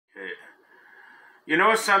You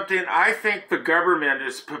know something? I think the government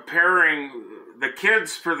is preparing the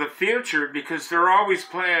kids for the future because they're always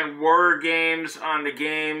playing war games on the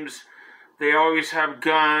games. They always have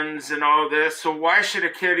guns and all this. So why should a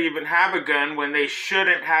kid even have a gun when they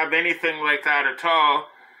shouldn't have anything like that at all?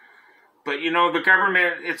 But you know, the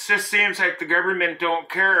government, it just seems like the government don't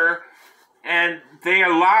care. And they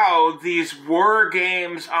allow these war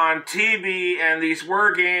games on TV and these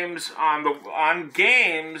war games on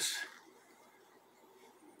games.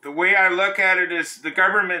 The way I look at it is the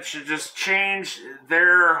government should just change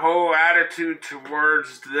their whole attitude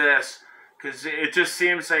towards this, because it just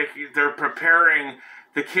seems like they're preparing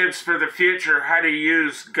the kids for the future how to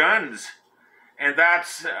use guns, and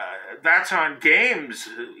that's on games.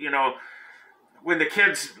 You know, when the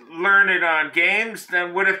kids learn it on games,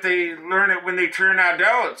 then what if they learn it when they turn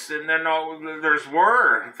adults and then there's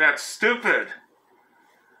war? That's stupid.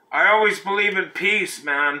 I always believe in peace,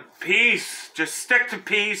 man. Peace. Just stick to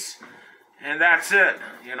peace, and that's it.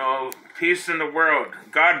 You know, peace in the world.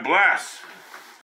 God bless.